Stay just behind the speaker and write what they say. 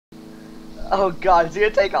Oh god, is he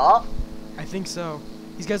gonna take off? I think so.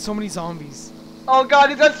 He's got so many zombies. Oh god,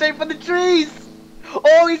 he's gonna straight from the trees!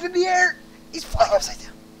 Oh, he's in the air! He's flying upside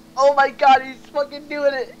down. Oh my god, he's fucking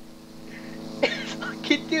doing it! He's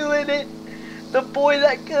fucking doing it! The boy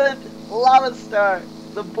that could! Lavastar!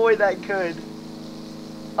 The boy that could!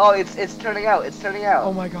 Oh, it's turning out, it's turning out.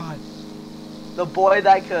 Oh my god. The boy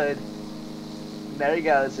that could. There he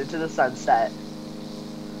goes, into the sunset.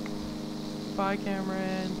 Bye,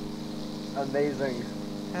 Cameron. Amazing.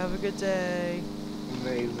 Have a good day.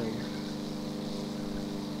 Amazing.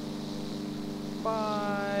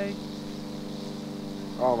 Bye.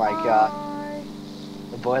 Oh my Bye. god.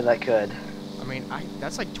 The boy that could. I mean,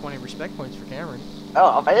 that's like 20 respect points for Cameron.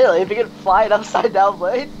 Oh, apparently, if he can fly an upside down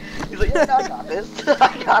plane, he's like, yeah, no, I got this.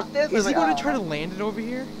 I got this. Is he like, going to try to land it over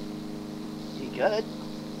here? He could.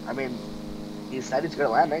 I mean, he said he's good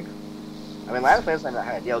at landing. I mean, landing plane's not that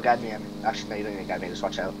hard. Yo, guide me in. Actually, no, you don't need to guide me. Just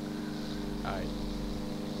watch out. Alright.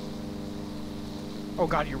 Oh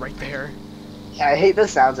god, you're right there. Yeah, I hate the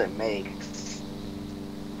sounds it makes.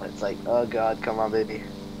 But it's like, oh god, come on, baby.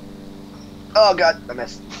 Oh god, I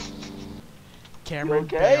missed. Cameron,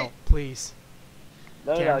 okay? bail, please.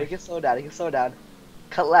 No, Cameron. no, he can slow down. He can slow down.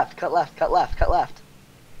 Cut left, cut left, cut left, cut left.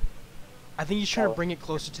 I think he's trying to bring it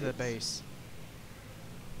closer to the base.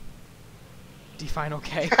 Define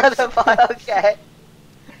okay. Define okay.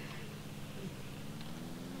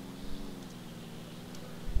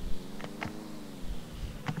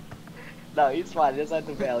 No, he's fine. He doesn't have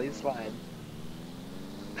to bail. He's fine.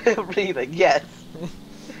 Breathing, yes.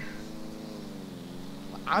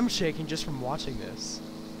 I'm shaking just from watching this.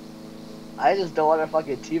 I just don't want our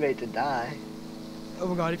fucking teammate to die. Oh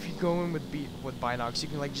my god, if you go in with binocs, you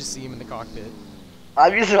can like just see him in the cockpit.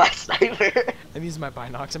 I'm using my sniper. I'm using my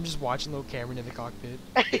binocs. I'm just watching little Cameron in the cockpit.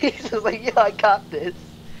 He's just like, yo, I got this.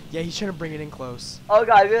 Yeah, he's trying to bring it in close. Oh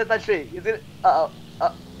god, he's in that tree. He's in. Oh,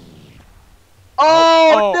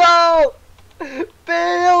 no!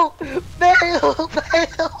 Bail! Bail!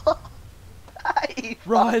 Bail!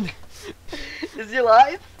 Run! Is he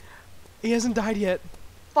alive? He hasn't died yet.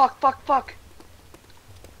 Fuck, fuck, fuck.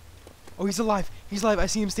 Oh, he's alive. He's alive. I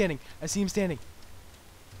see him standing. I see him standing.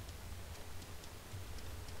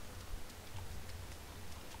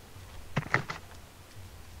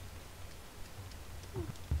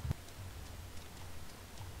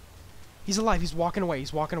 He's alive. He's walking away.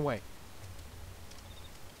 He's walking away.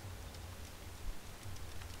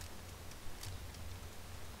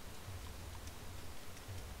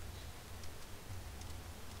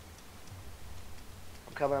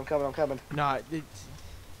 I'm coming, I'm coming. Nah, it's...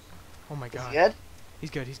 Oh my god. Is he good? He's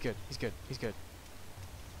good, he's good, he's good, he's good.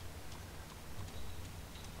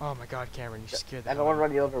 Oh my god, Cameron, you scared the I hell don't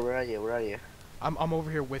want out to of me. run you over. Where are you? Where are you? I'm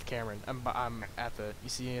over here with Cameron. I'm at the... You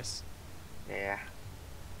see us? Yeah.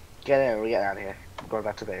 Get in. We're getting out of here. I'm going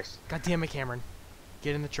back to base. God damn it, Cameron.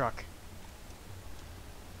 Get in the truck.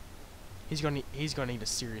 He's gonna need a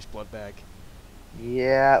serious blood bag.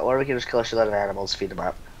 Yeah, or we can just kill a shitload of animals, feed them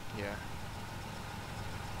up. Yeah.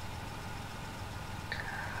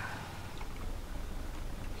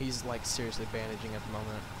 He's like seriously bandaging at the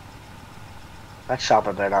moment. That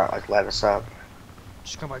chopper better not like let us up.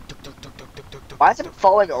 Just come like duk duk duk duk duk duk duk. Why is it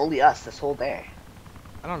following only us this whole day?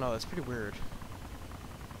 I don't know, that's pretty weird.